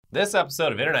This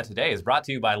episode of Internet Today is brought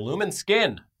to you by Lumen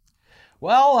Skin.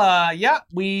 Well, yeah,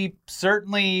 we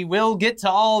certainly will get to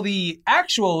all the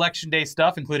actual Election Day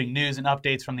stuff, including news and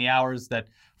updates from the hours that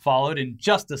followed in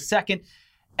just a second.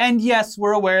 And yes,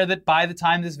 we're aware that by the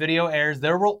time this video airs,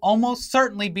 there will almost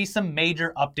certainly be some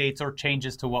major updates or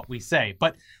changes to what we say.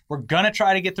 But we're going to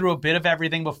try to get through a bit of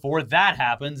everything before that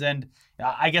happens. And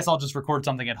I guess I'll just record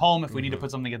something at home if we need to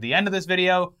put something at the end of this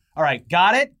video. All right,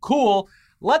 got it? Cool.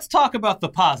 Let's talk about the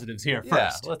positives here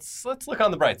first. Yeah, let's look on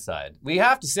the bright side. We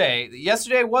have to say that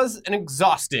yesterday was an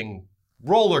exhausting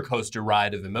roller coaster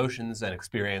ride of emotions and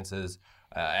experiences.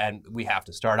 And we have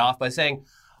to start off by saying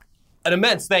an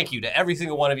immense thank you to every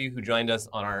single one of you who joined us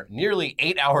on our nearly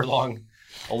 8-hour-long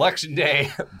Election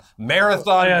Day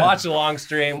marathon watch-along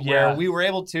stream where we were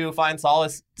able to find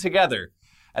solace together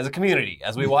as a community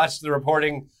as we watched the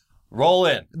reporting roll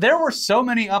in. There were so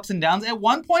many ups and downs. At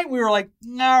one point, we were like,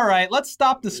 all right, let's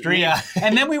stop the stream. Yeah.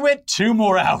 And then we went 2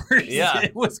 more hours. Yeah.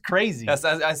 It was crazy. Yes,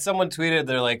 as someone tweeted,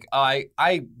 they're like,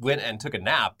 I went and took a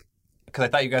nap because I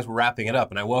thought you guys were wrapping it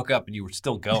up, and I woke up and you were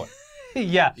still going.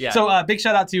 Yeah. So big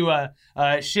shout out to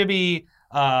Shibby,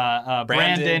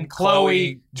 Brandon,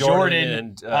 Chloe, Jordan,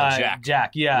 and Jack.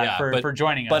 Jack, for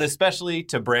joining us. But especially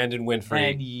to Brandon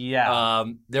Winfrey.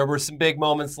 And there were some big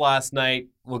moments last night.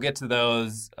 We'll get to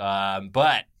those.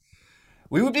 But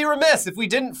we would be remiss if we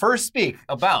didn't first speak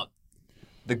about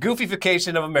the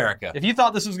goofification of America. If you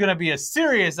thought this was going to be a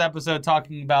serious episode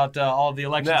talking about all the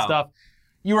election stuff,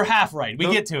 you were half right. We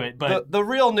get to it. But the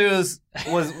real news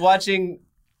was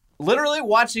literally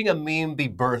watching a meme be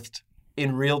birthed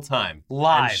in real time.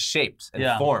 Live. And shaped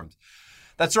and formed.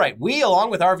 That's right. We, along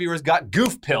with our viewers, got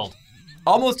goof-pilled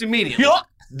almost immediately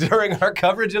during our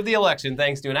coverage of the election,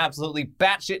 thanks to an absolutely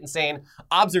batshit insane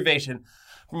observation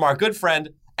from our good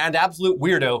friend and absolute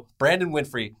weirdo, Brandon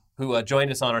Winfrey, who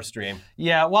joined us on our stream.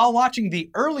 Yeah, while watching the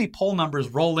early poll numbers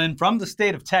roll in from the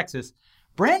state of Texas,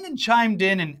 Brandon chimed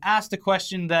in and asked a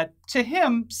question that, to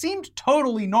him, seemed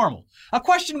totally normal. A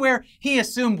question where he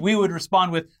assumed we would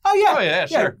respond with, oh yeah,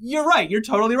 sure. You're right. You're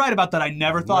totally right about that. I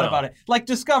never thought about it. Like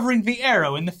discovering the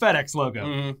arrow in the FedEx logo.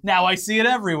 Mm-hmm. Now I see it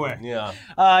everywhere. Yeah.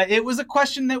 It was a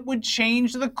question that would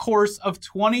change the course of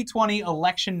 2020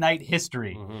 election night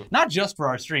history. Mm-hmm. Not just for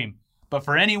our stream, but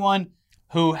for anyone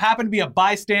who happened to be a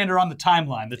bystander on the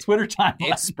timeline, the Twitter timeline.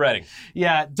 It's spreading.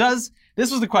 Yeah. This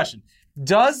was the question.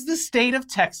 Does the state of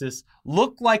Texas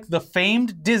look like the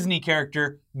famed Disney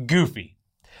character Goofy?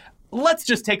 Let's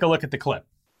just take a look at the clip.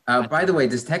 By the way,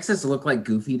 does Texas look like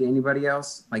Goofy to anybody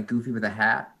else? Like Goofy with a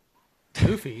hat?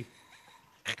 Goofy?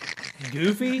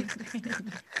 Goofy?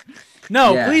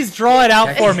 No, Yeah. please draw it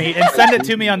out for me and send it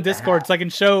to me on Discord so I can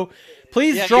show.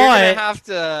 Please draw it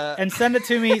and send it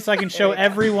to me so I can show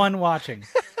everyone watching.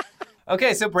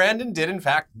 Okay, so Brandon did, in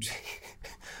fact,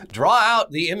 draw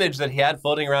out the image that he had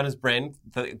floating around his brain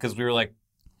because we were like,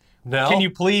 no. Can you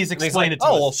please explain it to us?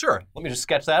 Oh, well, sure. Let me just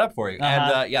sketch that up for you.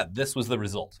 And this was the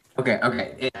result. Okay.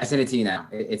 I sent it to you now.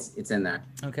 It's in there.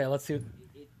 Okay, let's see.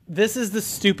 This is the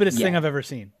stupidest thing I've ever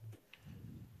seen.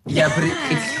 Yeah, but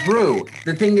it's true.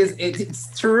 The thing is,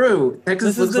 it's true.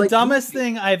 Texas This is the like dumbest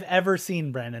thing I've ever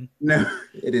seen, Brandon. No,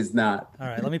 it is not. All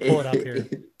right, let me pull it up here.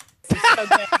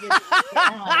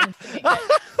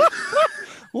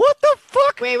 What the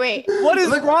fuck? Wait. What is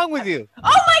wrong with you?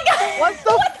 Oh my god! What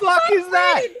the fuck is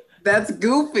that? That's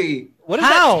Goofy. What is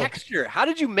that texture? How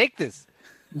did you make this?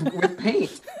 With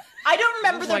paint. I don't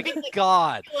remember there being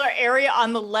God. a area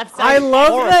on the left side. I love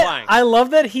horrifying. that. I love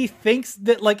that he thinks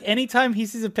that like anytime he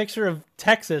sees a picture of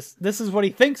Texas, this is what he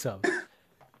thinks of. What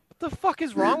the fuck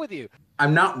is wrong with you?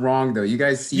 I'm not wrong though. You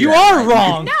guys see You that, are right?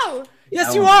 wrong. No,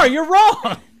 Yes, you are. You're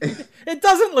wrong. It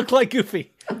doesn't look like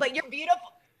Goofy. but you're beautiful.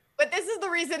 But this is the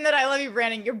reason that I love you,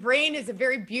 Brandon. Your brain is a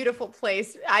very beautiful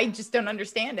place. I just don't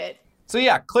understand it. So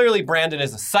yeah, clearly Brandon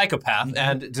is a psychopath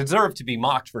and deserved to be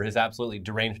mocked for his absolutely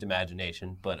deranged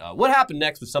imagination. But what happened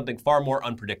next was something far more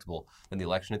unpredictable than the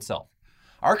election itself.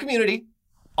 Our community,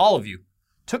 all of you,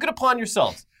 took it upon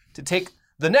yourselves to take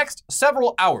the next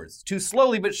several hours to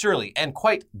slowly but surely and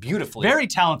quite beautifully Very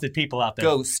talented people out there.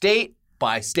 go state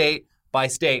by state by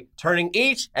state, turning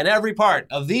each and every part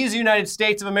of these United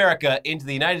States of America into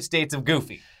the United States of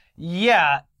Goofy.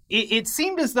 Yeah, it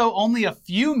seemed as though only a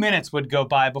few minutes would go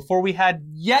by before we had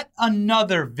yet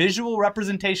another visual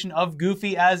representation of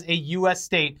Goofy as a U.S.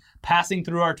 state passing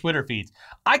through our Twitter feeds.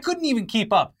 I couldn't even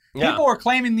keep up. Yeah. People were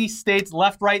claiming these states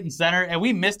left, right, and center, and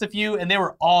we missed a few, and they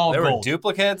were all There gold. were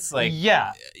duplicates, like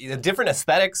Yeah. different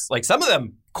aesthetics, like some of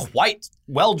them quite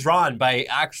well drawn by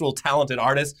actual talented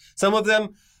artists. Some of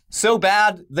them so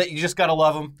bad that you just gotta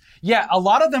love them. Yeah, a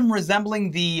lot of them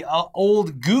resembling the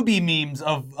old Gooby memes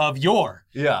of yore.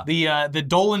 Yeah. The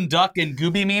Dolan Duck and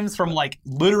Gooby memes from like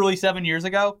literally 7 years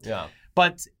ago. Yeah.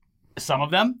 But some of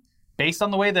them, based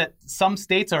on the way that some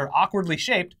states are awkwardly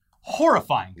shaped,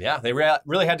 horrifying. Yeah, they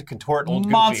really had to contort old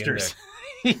Goofy Monsters.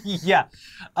 Yeah.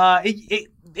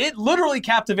 It literally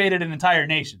captivated an entire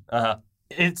nation. Uh-huh.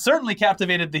 It certainly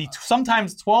captivated the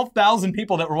sometimes 12,000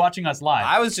 people that were watching us live.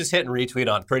 I was just hitting retweet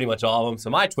on pretty much all of them. So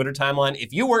my Twitter timeline,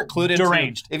 if you weren't clued into,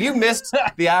 Deranged. if you missed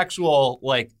the actual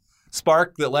like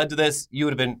spark that led to this, you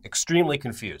would have been extremely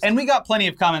confused. And we got plenty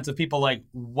of comments of people like,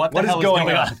 what the What is hell is going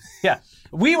going on? on? Yeah.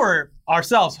 We were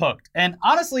ourselves hooked. And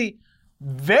honestly,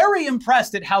 very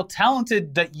impressed at how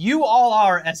talented that you all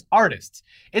are as artists.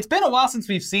 It's been a while since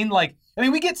we've seen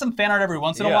we get some fan art every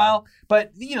once in a Yeah. while,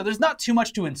 but there's not too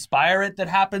much to inspire it that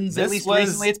happens, at This least was-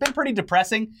 recently. It's been pretty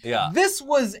depressing. Yeah. This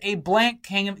was a blank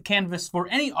canvas for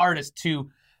any artist to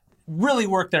really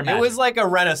work their magic. It was like a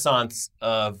renaissance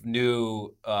of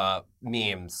new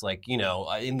memes. Like,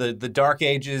 in the dark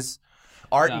ages,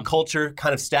 art and culture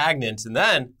kind of stagnant. And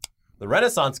then the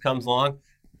renaissance comes along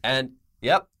and,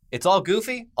 yep, it's all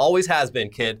goofy. Always has been,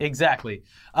 kid. Exactly.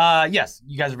 Yes,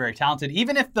 you guys are very talented.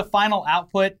 Even if the final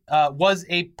output was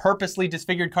a purposely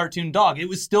disfigured cartoon dog, it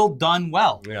was still done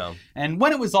well. Yeah. And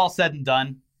when it was all said and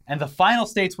done, and the final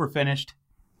states were finished,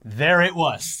 there it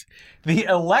was. The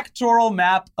electoral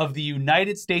map of the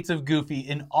United States of Goofy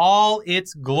in all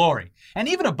its glory. And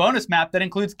even a bonus map that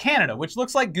includes Canada, which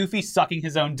looks like Goofy sucking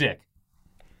his own dick.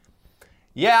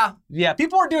 Yeah. Yeah,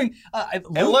 people are doing... It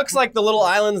looks like the little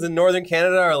islands in northern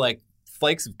Canada are like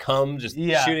flakes of cum just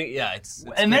Yeah. shooting. Yeah, it's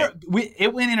And great.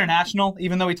 it went international,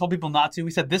 even though we told people not to.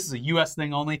 We said this is a U.S.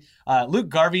 thing only. Luke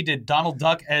Garvey did Donald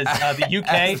Duck as the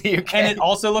UK, As the UK. and it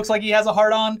also looks like he has a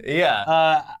heart on.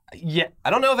 Yeah. Yeah, I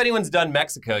don't know if anyone's done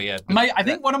Mexico yet. but I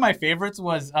think one of my favorites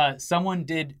was someone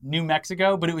did New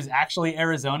Mexico, but it was actually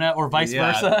Arizona or vice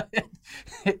Yeah. versa.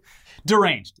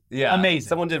 Deranged. Yeah. Amazing.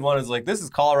 Someone did one. Is like, this is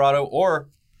Colorado or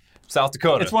South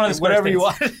Dakota. It's one of the square whatever you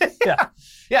want. states. Yeah.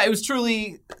 Yeah, it was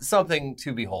truly something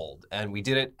to behold, and we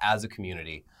did it as a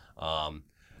community.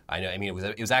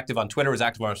 It was active on Twitter, it was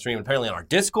active on our stream, apparently on our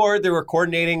Discord. They were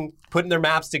coordinating, putting their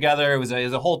maps together. It was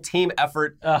a whole team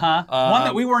effort. One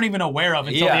that we weren't even aware of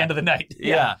until yeah. the end of the night.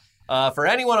 Yeah. For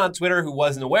anyone on Twitter who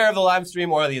wasn't aware of the live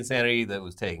stream or the insanity that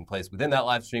was taking place within that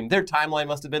live stream, their timeline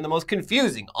must have been the most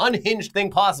confusing, unhinged thing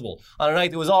possible on a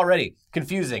night that was already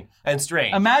confusing and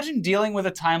strange. Imagine dealing with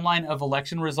a timeline of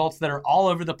election results that are all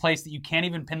over the place that you can't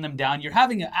even pin them down. You're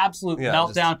having an absolute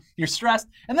meltdown. You're stressed.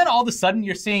 And then all of a sudden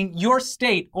you're seeing your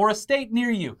state or a state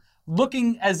near you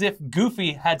looking as if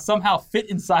Goofy had somehow fit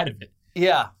inside of it.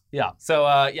 Yeah. Yeah.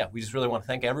 So, we just really want to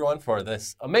thank everyone for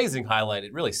this amazing highlight.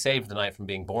 It really saved the night from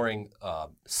being boring,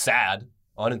 sad,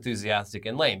 unenthusiastic,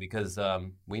 and lame because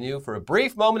we knew for a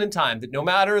brief moment in time that no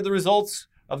matter the results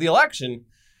of the election,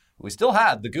 we still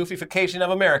had the goofification of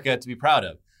America to be proud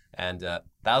of. And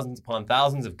thousands upon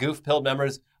thousands of goof-pilled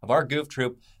members of our goof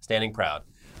troop standing proud.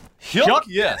 Yuck.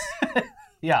 Yes.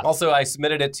 Yeah. Also, I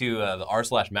submitted it to the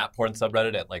r/Matt Porn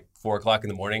subreddit at like 4 o'clock in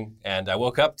the morning, and I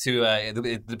woke up to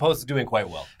the post is doing quite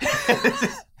well.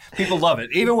 People love it,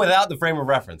 even without the frame of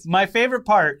reference. My favorite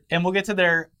part, and we'll get to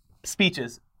their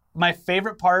speeches, my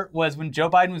favorite part was when Joe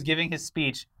Biden was giving his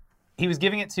speech, he was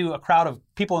giving it to a crowd of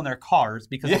people in their cars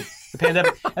because of the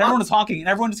pandemic, and everyone was honking, and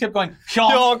everyone just kept going,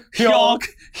 honk, honk,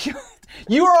 honk.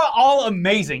 You are all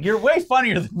amazing. You're way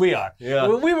funnier than we are. Yeah.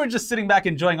 We were just sitting back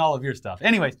enjoying all of your stuff.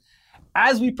 Anyways,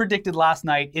 as we predicted last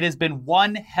night, it has been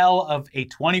one hell of a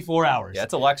 24 hours. Yeah,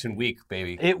 it's election week,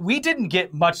 baby. We didn't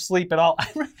get much sleep at all.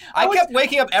 I kept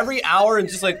waking up every hour and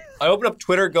just I open up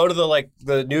Twitter, go to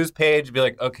the news page, be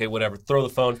like, okay, whatever, throw the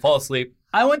phone, fall asleep.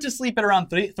 I went to sleep at around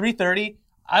 3:30.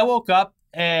 I woke up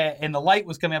and the light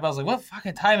was coming up. I was like, what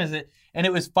fucking time is it? And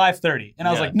it was 5:30. And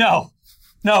I was like,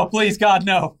 no, please, God,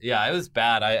 no. Yeah, it was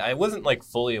bad. I wasn't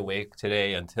fully awake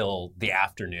today until the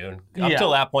afternoon. Up Yeah.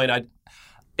 till that point,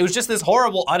 it was just this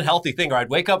horrible, unhealthy thing where I'd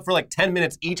wake up for 10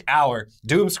 minutes each hour,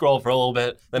 doom scroll for a little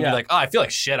bit, then be like, oh, I feel like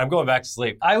shit, I'm going back to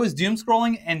sleep. I was doom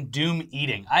scrolling and doom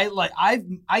eating. I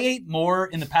ate more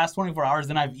in the past 24 hours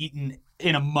than I've eaten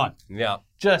in a month. Yeah.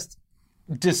 Just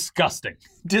disgusting.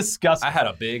 Disgusting. I had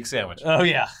a big sandwich. Oh,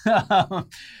 yeah.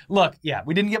 Look, yeah,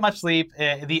 we didn't get much sleep.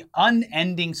 The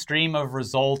unending stream of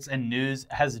results and news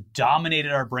has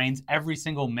dominated our brains every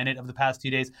single minute of the past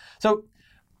 2 days. So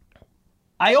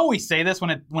I always say this when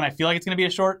I feel like it's going to be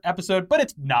a short episode, but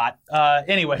it's not.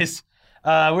 Anyways.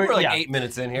 We're 8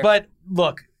 minutes in here. But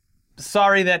look,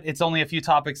 sorry that it's only a few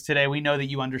topics today. We know that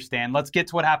you understand. Let's get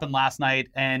to what happened last night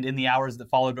and in the hours that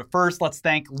followed. But first, let's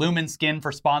thank Lumen Skin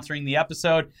for sponsoring the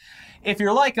episode. If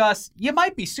you're like us, you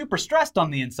might be super stressed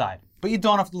on the inside, but you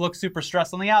don't have to look super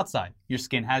stressed on the outside. Your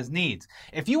skin has needs.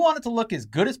 If you want it to look as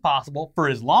good as possible for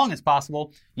as long as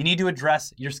possible, you need to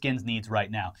address your skin's needs right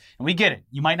now. And we get it.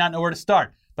 You might not know where to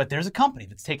start, but there's a company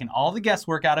that's taken all the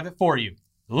guesswork out of it for you.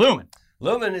 Lumen.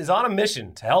 Lumen is on a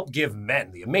mission to help give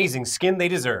men the amazing skin they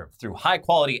deserve through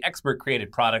high-quality,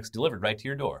 expert-created products delivered right to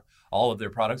your door. All of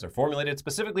their products are formulated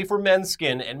specifically for men's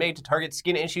skin and made to target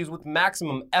skin issues with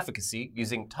maximum efficacy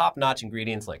using top-notch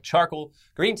ingredients like charcoal,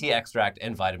 green tea extract,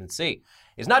 and vitamin C.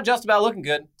 It's not just about looking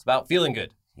good, it's about feeling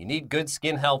good. You need good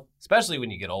skin health, especially when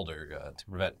you get older, to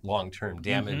prevent long-term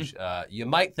damage. You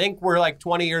might think we're like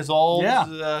 20 years old.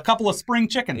 Yeah, a couple of spring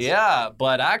chickens. Yeah,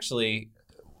 but actually,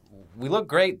 we look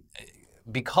great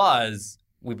because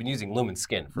we've been using Lumen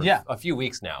Skin for a few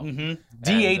weeks now.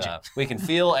 De-aging. We can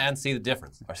feel and see the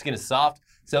difference. Our skin is soft,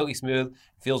 silky smooth,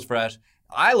 feels fresh.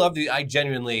 I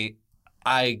genuinely,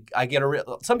 I get a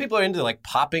real, some people are into like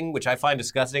popping, which I find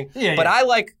disgusting. But I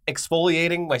like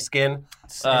exfoliating my skin.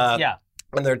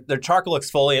 And their charcoal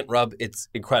exfoliant rub, it's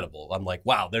incredible. I'm like,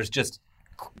 wow, there's just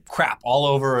crap all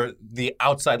over the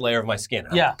outside layer of my skin.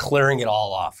 I'm clearing it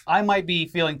all off. I might be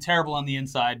feeling terrible on the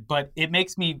inside, but it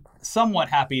makes me somewhat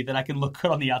happy that I can look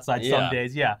good on the outside some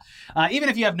days. Even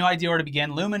if you have no idea where to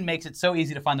begin, Lumen makes it so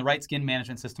easy to find the right skin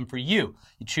management system for you.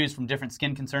 You choose from different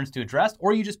skin concerns to address,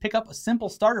 or you just pick up a simple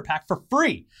starter pack for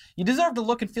free. You deserve to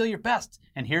look and feel your best,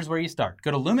 and here's where you start. Go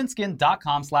to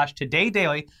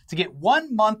lumenskin.com/todaydaily to get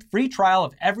 1 month free trial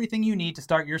of everything you need to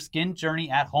start your skin journey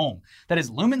at home. That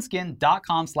is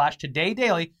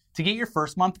lumenskin.com/todaydaily to get your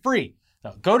first month free.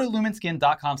 So go to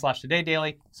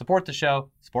lumenskin.com/todaydaily, support the show,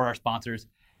 support our sponsors.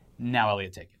 Now,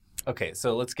 Elliot, take it. Okay,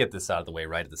 so let's get this out of the way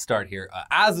right at the start here.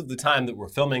 As of the time that we're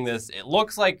filming this, it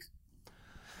looks like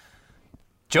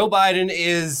Joe Biden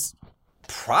is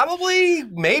probably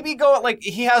maybe going, like,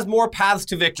 he has more paths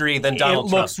to victory than Donald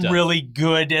Trump does. It looks really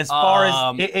good as far as,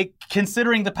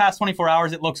 considering the past 24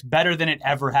 hours, it looks better than it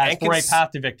ever has for a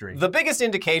path to victory. The biggest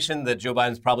indication that Joe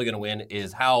Biden's probably going to win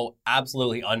is how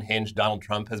absolutely unhinged Donald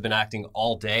Trump has been acting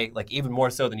all day, like even more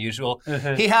so than usual.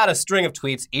 He had a string of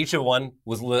tweets. Each of one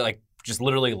was just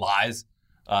literally lies.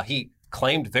 He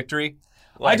claimed victory.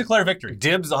 I declare victory.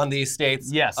 Dibs on these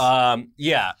states. Yes.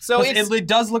 So it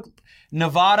does look...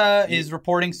 Nevada is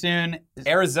reporting soon.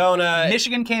 Arizona.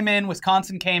 Michigan came in.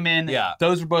 Wisconsin came in. Yeah.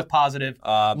 Those were both positive.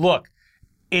 Look,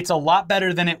 it's a lot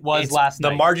better than it was last night.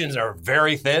 The margins are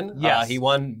very thin. Yes. He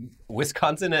won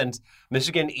Wisconsin and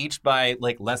Michigan each by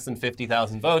like less than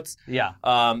 50,000 votes. Yeah.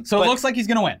 So it looks like he's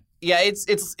going to win. Yeah,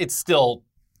 it's still,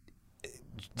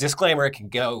 disclaimer, it can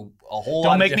go a whole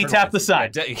lot Don't make of me different tap ways.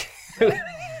 the sign.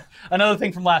 Another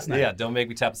thing from last night. Yeah, don't make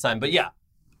me tap the sign. But yeah,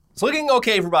 it's looking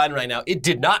okay for Biden right now. It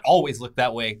did not always look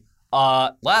that way.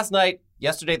 Last night,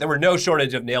 yesterday, there were no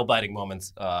shortage of nail-biting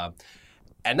moments.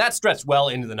 And that stretched well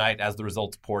into the night as the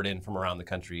results poured in from around the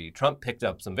country. Trump picked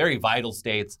up some very vital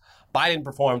states. Biden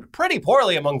performed pretty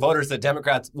poorly among voters that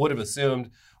Democrats would have assumed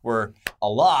were a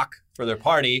lock for their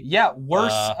party. Yeah,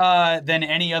 worse than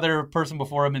any other person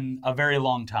before him in a very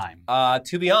long time.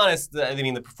 To be honest,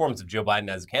 the performance of Joe Biden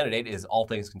as a candidate is, all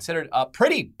things considered,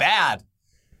 pretty bad.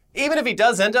 Even if he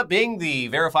does end up being the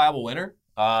verifiable winner,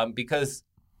 because,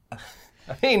 I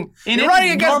mean, you're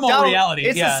running against Donald. Reality,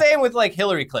 it's the same with like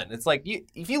Hillary Clinton. It's like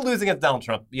if you lose against Donald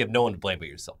Trump, you have no one to blame but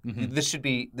yourself. It should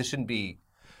be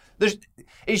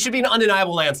an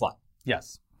undeniable landslide.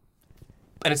 Yes.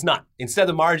 And it's not. Instead,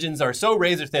 the margins are so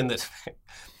razor thin that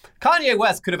Kanye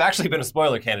West could have actually been a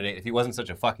spoiler candidate if he wasn't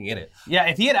such a fucking idiot. Yeah,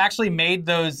 if he had actually made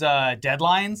those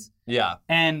deadlines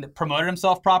and promoted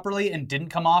himself properly and didn't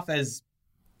come off as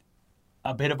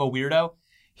a bit of a weirdo,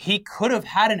 he could have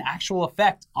had an actual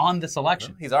effect on this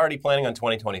election. He's already planning on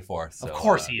 2024. So, of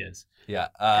course he is. Yeah.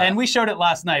 And we showed it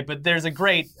last night, but there's a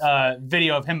great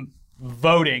video of him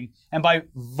voting. And by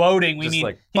voting, we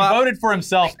mean he voted for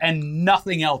himself and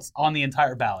nothing else on the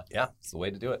entire ballot. Yeah, it's the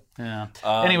way to do it. Yeah.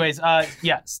 Anyways,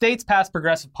 states passed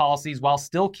progressive policies while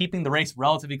still keeping the race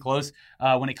relatively close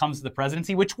when it comes to the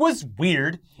presidency, which was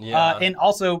weird and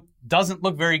also doesn't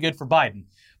look very good for Biden.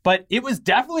 But it was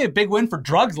definitely a big win for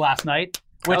drugs last night.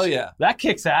 Which, that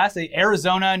kicks ass.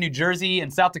 Arizona, New Jersey,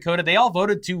 and South Dakota, they all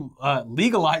voted to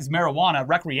legalize marijuana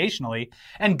recreationally.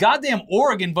 And goddamn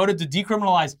Oregon voted to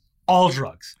decriminalize all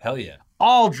drugs. Hell yeah.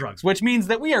 All drugs, which means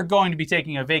that we are going to be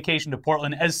taking a vacation to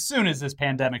Portland as soon as this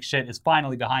pandemic shit is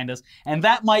finally behind us. And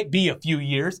that might be a few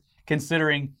years,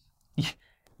 considering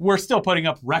we're still putting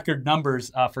up record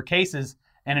numbers for cases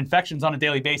and infections on a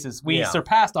daily basis. We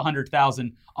surpassed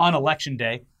 100,000 on Election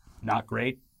Day. not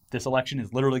great. This election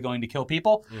is literally going to kill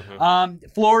people.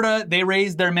 Florida, they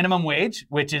raised their minimum wage,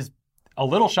 which is a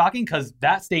little shocking because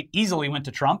that state easily went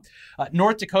to Trump.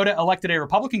 North Dakota elected a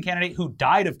Republican candidate who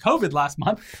died of COVID last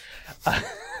month.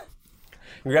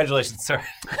 Congratulations, sir.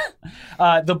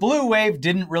 The blue wave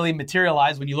didn't really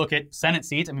materialize when you look at Senate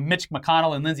seats. I mean, Mitch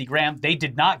McConnell and Lindsey Graham, they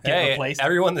did not get replaced.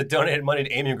 Everyone that donated money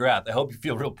to Amy McGrath, I hope you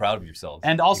feel real proud of yourselves.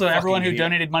 And also You everyone who fucking idiot.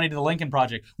 donated money to the Lincoln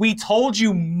Project. We told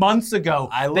you months ago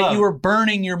that you were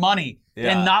burning your money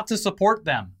and not to support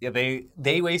them. Yeah,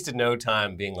 they wasted no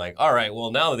time being like, all right, well,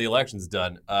 now that the election's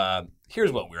done,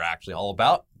 here's what we're actually all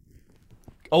about.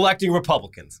 Electing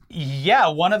Republicans. Yeah,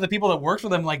 one of the people that works for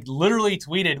them like literally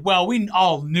tweeted, well, we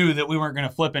all knew that we weren't going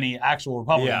to flip any actual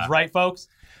Republicans, right, folks?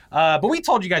 But we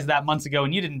told you guys that months ago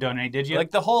and you didn't donate, did you?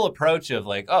 Like the whole approach of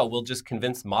like, oh, we'll just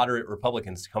convince moderate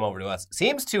Republicans to come over to us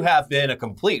seems to have been a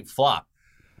complete flop.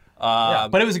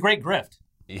 But it was a great grift.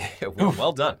 Yeah,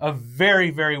 well done. A very,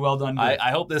 very well done grift.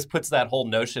 I hope this puts that whole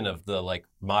notion of the like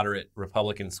moderate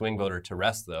Republican swing voter to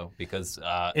rest, though, because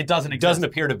it doesn't exist. Doesn't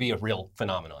appear to be a real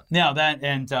phenomenon. No,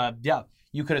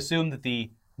 you could assume that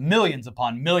the millions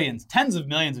upon millions, tens of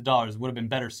millions of dollars would have been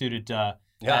better suited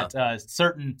at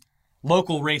certain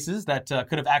local races that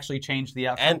could have actually changed the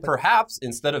outcome. And perhaps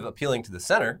instead of appealing to the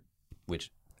center,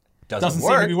 which doesn't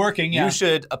seem to be working, you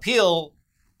should appeal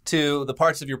to the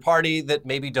parts of your party that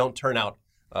maybe don't turn out.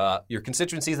 Your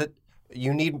constituencies that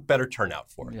you need better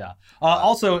turnout for. Yeah.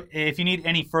 Also, if you need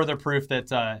any further proof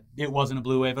that it wasn't a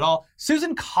blue wave at all,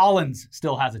 Susan Collins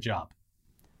still has a job.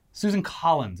 Susan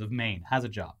Collins of Maine has a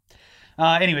job.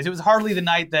 Anyways, it was hardly the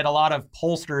night that a lot of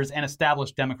pollsters and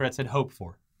established Democrats had hoped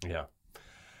for. Yeah.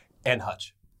 And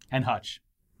Hutch.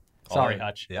 Sorry,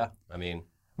 Hutch. Yeah, I mean.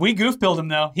 We goof-pilled him,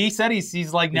 though. He said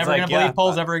he's like never going to believe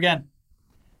polls ever again.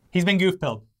 He's been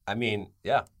goof-pilled. I mean,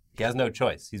 yeah. He has no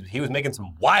choice. He was making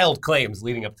some wild claims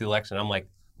leading up to the election. I'm like,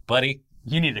 buddy.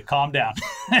 You need to calm down.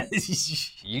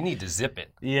 You need to zip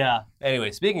it. Yeah.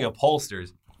 Anyway, speaking of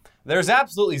pollsters, there's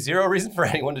absolutely zero reason for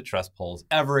anyone to trust polls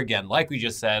ever again. Like we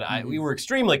just said, we were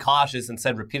extremely cautious and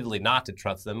said repeatedly not to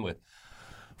trust them, with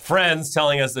friends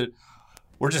telling us that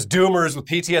we're just doomers with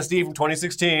PTSD from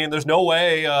 2016. There's no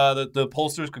way that the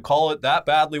pollsters could call it that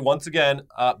badly once again.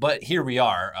 But here we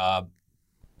are.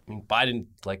 Biden,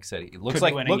 like I said, it looks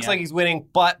like he's winning,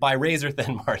 but by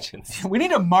razor-thin margins. We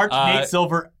need to march Nate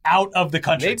Silver out of the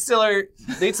country. Nate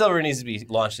Silver needs to be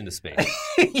launched into space.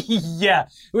 Yeah.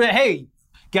 Hey,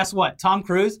 guess what? Tom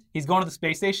Cruise, he's going to the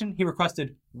space station. He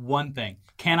requested one thing.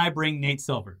 Can I bring Nate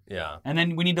Silver? Yeah. And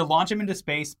then we need to launch him into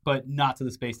space, but not to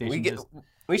the space station.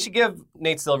 We should give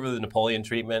Nate Silver the Napoleon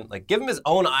treatment. Like, give him his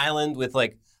own island with,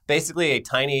 like, basically a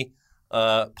tiny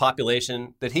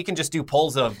population that he can just do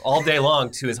polls of all day long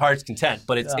to his heart's content,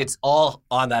 but it's all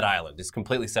on that island. It's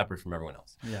completely separate from everyone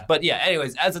else. Yeah. But yeah,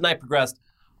 anyways, as the night progressed,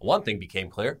 one thing became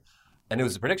clear, and it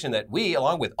was a prediction that we,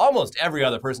 along with almost every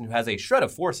other person who has a shred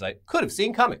of foresight, could have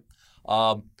seen coming.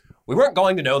 We weren't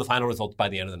going to know the final results by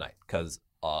the end of the night because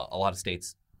a lot of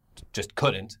states just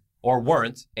couldn't or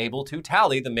weren't able to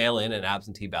tally the mail-in and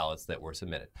absentee ballots that were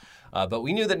submitted. But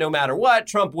we knew that no matter what,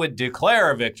 Trump would declare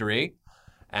a victory.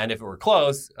 And if it were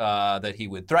close, that he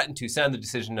would threaten to send the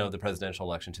decision of the presidential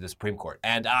election to the Supreme Court.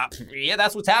 And yeah,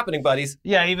 that's what's happening, buddies.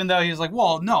 Yeah, even though he was like,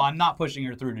 well, no, I'm not pushing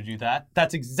her through to do that.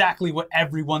 That's exactly what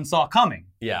everyone saw coming.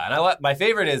 Yeah, and my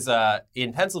favorite is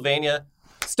in Pennsylvania,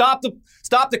 stop the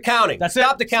counting.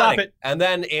 Stop the counting. Stop it. And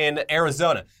then in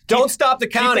Arizona, don't stop the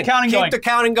counting. Keep the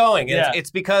counting going. Yeah. It's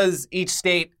because each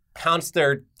state counts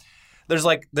there's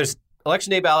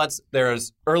election day ballots,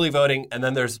 there's early voting, and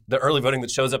then there's the early voting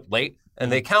that shows up late.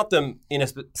 And they count them in a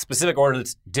specific order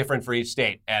that's different for each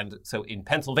state. And so in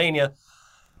Pennsylvania,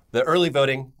 the early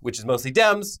voting, which is mostly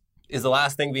Dems, is the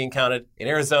last thing being counted. In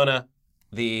Arizona,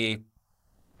 the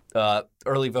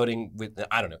early voting,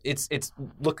 it's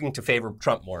looking to favor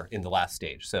Trump more in the last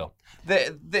stage. So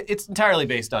it's entirely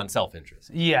based on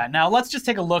self-interest. Yeah. Now let's just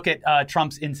take a look at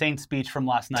Trump's insane speech from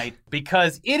last night,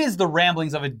 because it is the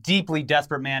ramblings of a deeply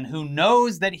desperate man who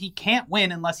knows that he can't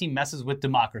win unless he messes with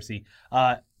democracy.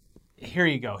 Here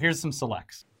you go. Here's some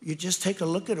selects. You just take a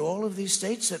look at all of these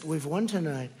states that we've won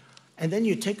tonight, and then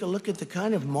you take a look at the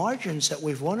kind of margins that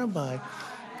we've won them by.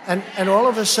 And all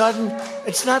of a sudden,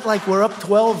 it's not like we're up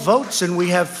 12 votes and we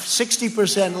have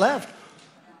 60% left.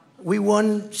 We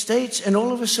won states, and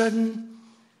all of a sudden,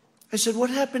 I said,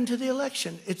 what happened to the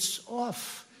election? It's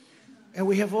off. And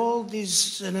we have all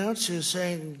these announcers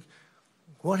saying,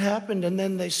 what happened? And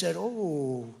then they said,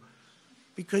 oh,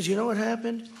 because you know what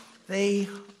happened? They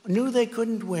knew they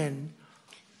couldn't win.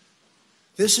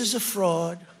 This is a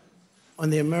fraud on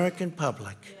the American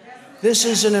public. This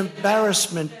is an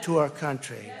embarrassment to our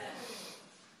country.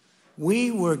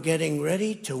 We were getting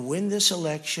ready to win this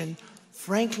election.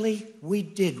 Frankly, we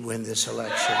did win this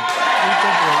election. We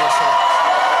did win this election.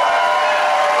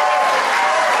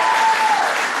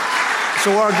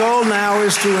 So our goal now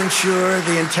is to ensure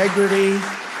the integrity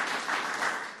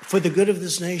for the good of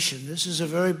this nation. This is a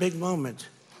very big moment.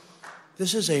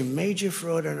 This is a major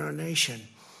fraud in our nation.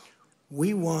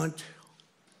 We want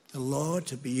the law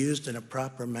to be used in a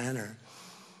proper manner.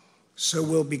 So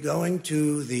we'll be going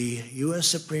to the U.S.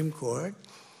 Supreme Court.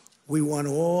 We want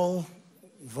all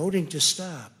voting to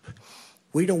stop.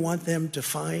 We don't want them to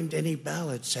find any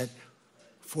ballots at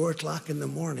 4 o'clock in the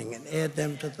morning and add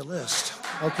them to the list,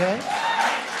 okay?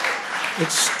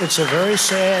 It's a very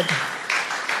sad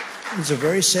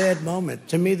moment.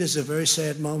 To me, this is a very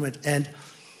sad moment, and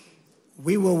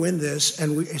we will win this,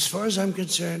 and as far as I'm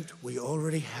concerned, we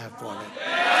already have won it.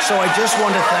 So I just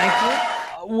want to thank you.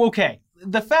 Okay.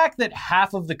 The fact that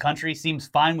half of the country seems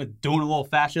fine with doing a little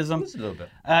fascism, Just a little bit.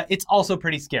 it's also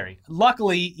pretty scary.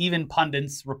 Luckily, even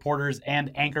pundits, reporters, and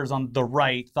anchors on the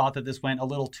right thought that this went a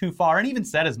little too far and even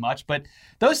said as much, but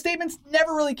those statements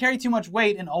never really carry too much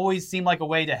weight and always seem like a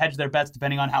way to hedge their bets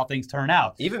depending on how things turn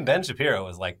out. Even Ben Shapiro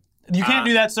was like, You can't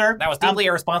do that, sir. that was deeply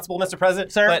irresponsible, Mr.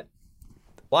 President. Sir. But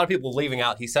a lot of people leaving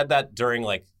out. He said that during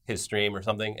like his stream or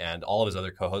something, and all of his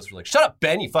other co-hosts were like, "Shut up,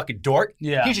 Ben, you fucking dork."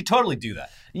 Yeah. He should totally do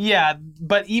that. Yeah,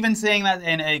 but even saying that,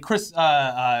 and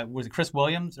was it Chris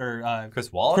Williams or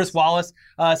Chris Wallace? Chris Wallace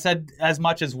said as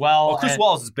much as well. Well, Chris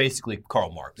Wallace is basically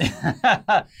Karl Marx.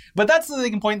 But that's so they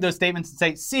can point to those statements and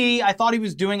say, see, I thought he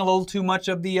was doing a little too much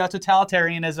of the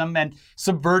totalitarianism and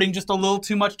subverting just a little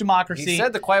too much democracy. He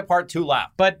said the quiet part too loud.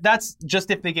 But that's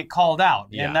just if they get called out.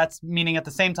 Yeah. And that's meaning at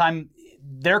the same time,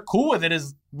 they're cool with it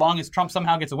as long as Trump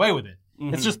somehow gets away with it.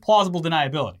 Mm-hmm. It's just plausible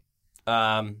deniability.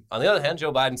 On the other hand,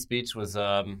 Joe Biden's speech was,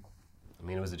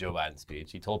 it was a Joe Biden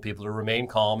speech. He told people to remain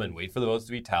calm and wait for the votes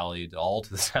to be tallied, all to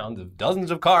the sound of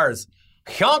dozens of cars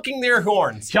honking their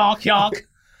horns. Honk, honk.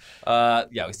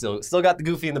 Yeah, we still got the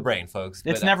goofy in the brain, folks.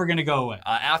 It's But, never going to go away.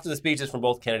 after the speeches from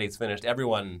both candidates finished,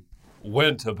 everyone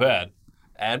went to bed.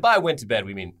 And by went to bed,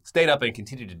 we mean stayed up and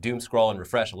continued to doom scroll and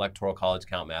refresh electoral college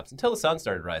count maps until the sun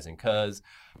started rising, because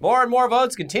more and more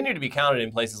votes continue to be counted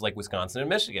in places like Wisconsin and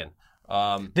Michigan.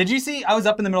 Did you see? I was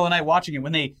up in the middle of the night watching it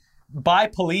when they, by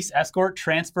police escort,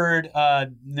 transferred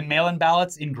the mail-in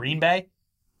ballots in Green Bay.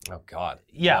 Oh, God.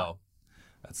 Yeah. No.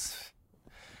 That's...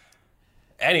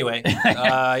 Anyway,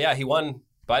 yeah, he won.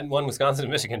 Biden won Wisconsin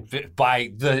and Michigan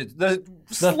by the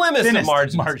slimmest of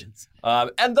thinnest margins.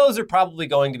 And those are probably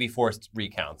going to be forced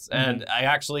recounts. And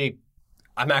I'm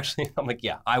like,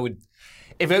 yeah, I would.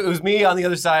 If it was me on the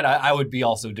other side, I would be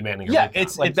also demanding a recount.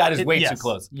 That is way too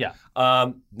close. Yeah.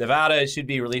 Nevada should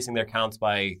be releasing their counts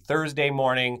by Thursday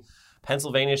morning.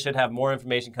 Pennsylvania should have more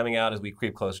information coming out as we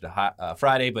creep closer to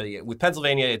Friday. But with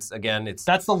Pennsylvania,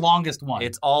 That's the longest one.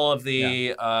 it's all of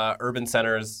the urban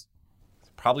centers.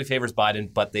 Probably favors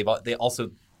Biden, but they've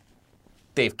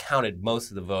counted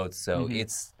most of the votes, so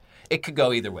it could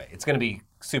go either way. It's going to be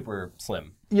super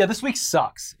slim. Yeah, this week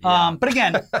sucks. Yeah. But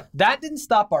again, that didn't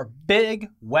stop our big,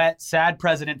 wet, sad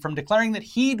president from declaring that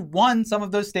he'd won some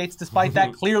of those states despite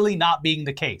that clearly not being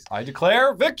the case. I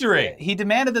declare victory. He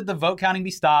demanded that the vote counting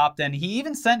be stopped, and he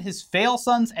even sent his fail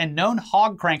sons and known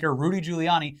hog cranker, Rudy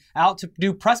Giuliani, out to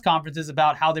do press conferences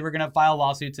about how they were going to file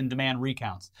lawsuits and demand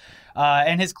recounts.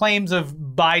 And his claims of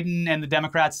Biden and the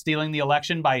Democrats stealing the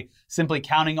election by simply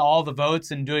counting all the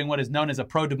votes and doing what is known as a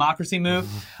pro-democracy move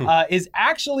is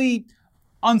actually,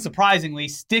 unsurprisingly,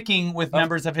 sticking with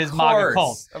members of his MAGA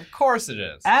cult. Of course it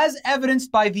is. As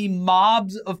evidenced by the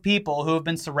mobs of people who have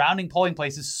been surrounding polling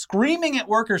places, screaming at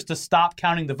workers to stop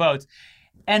counting the votes.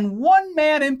 And one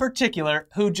man in particular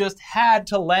who just had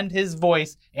to lend his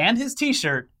voice and his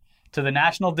t-shirt to the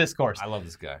national discourse. I love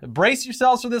this guy. Brace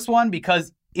yourselves for this one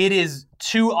because it is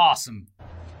too awesome.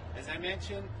 As I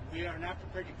mentioned, we are not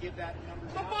prepared to give that number.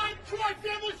 The Biden crime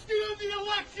family stealing the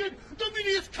election. The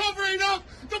media is covering up.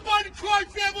 The Biden crime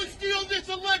family stealing this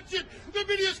election. The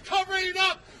media is covering it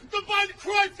up. The Biden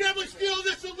crime family stealing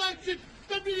this election.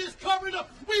 The media is covering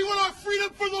up. We want our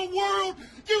freedom for the world.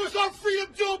 Give us our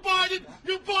freedom, Joe Biden.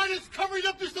 Joe Biden is covering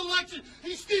up this election.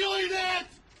 He's stealing it.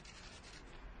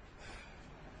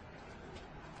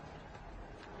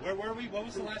 Where were we? What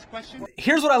was the last question?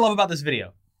 Here's what I love about this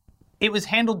video. It was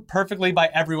handled perfectly by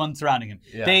everyone surrounding him.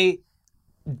 Yeah. They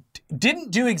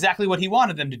didn't do exactly what he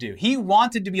wanted them to do. He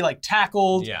wanted to be like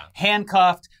tackled,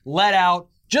 handcuffed, let out,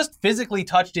 just physically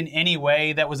touched in any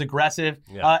way that was aggressive.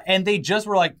 Yeah. And they just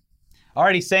were like,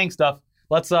 already saying stuff.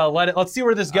 Let's see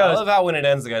where this goes. I love how when it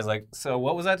ends, the guy's like, so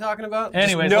what was I talking about?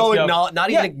 Anyways, just let's go. not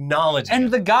even acknowledging And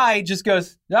it. the guy just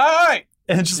goes, all right,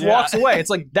 and just walks away.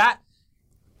 It's like that.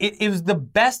 it was the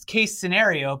best case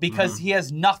scenario because he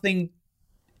has nothing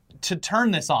to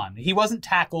turn this on. He wasn't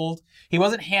tackled. He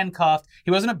wasn't handcuffed.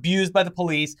 He wasn't abused by the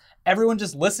police. Everyone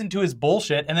just listened to his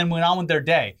bullshit and then went on with their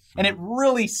day. And it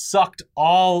really sucked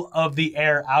all of the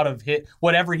air out of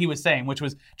whatever he was saying, which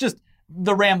was just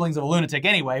the ramblings of a lunatic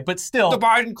anyway, but still. The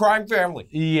Biden crime family.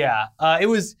 Yeah. It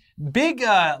was big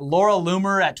Laura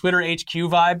Loomer at Twitter HQ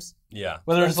vibes. Yeah.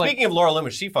 Whether it's Speaking of Laura Loomer,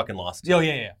 she fucking lost. Oh,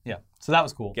 yeah. So that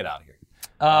was cool. Get out of here.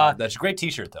 That's a great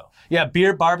t-shirt, though. Yeah,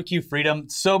 beer, barbecue, freedom.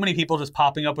 So many people just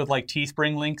popping up with like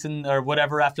Teespring links or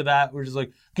whatever after that. We're just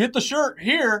like, get the shirt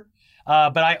here.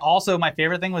 But my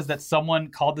favorite thing was that someone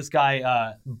called this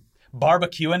guy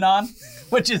BarbecueAnon,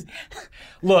 which is,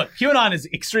 look, QAnon is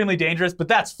extremely dangerous, but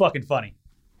that's fucking funny.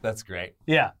 That's great.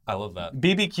 Yeah. I love that.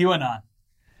 BBQAnon.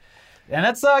 And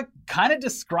that's kind of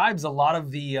describes a lot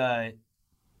of the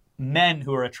men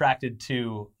who are attracted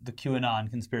to the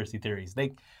QAnon conspiracy theories.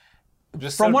 They,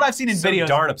 Just from what I've seen in videos,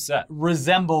 darn upset.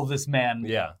 Resemble this man.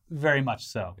 Yeah. Very much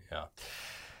so.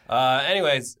 Yeah.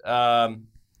 Anyways, our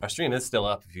stream is still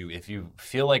up if you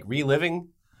feel like reliving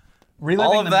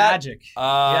all of the that, magic.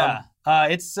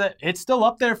 It's still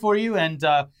up there for you, and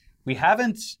we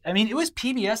haven't. I mean, it was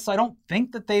PBS, so I don't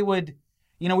think that they would.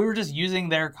 We were just using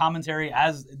their commentary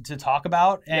as to talk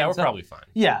about. And yeah, we're probably fine.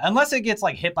 Yeah, unless it gets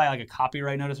like hit by like a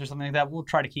copyright notice or something like that, we'll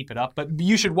try to keep it up. But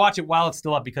you should watch it while it's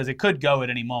still up because it could go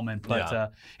at any moment.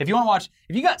 But if you want to watch,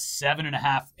 if you got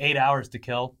 7.5, 8 hours to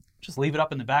kill, just leave it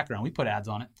up in the background. We put ads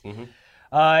on it.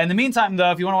 In the meantime,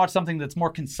 though, if you want to watch something that's more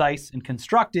concise and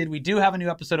constructed, we do have a new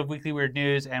episode of Weekly Weird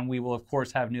News, and we will, of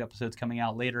course, have new episodes coming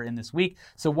out later in this week.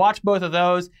 So watch both of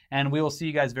those, and we will see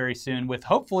you guys very soon with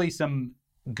hopefully some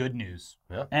good news.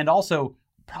 Yeah. And also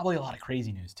probably a lot of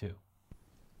crazy news, too.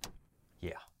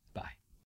 Yeah.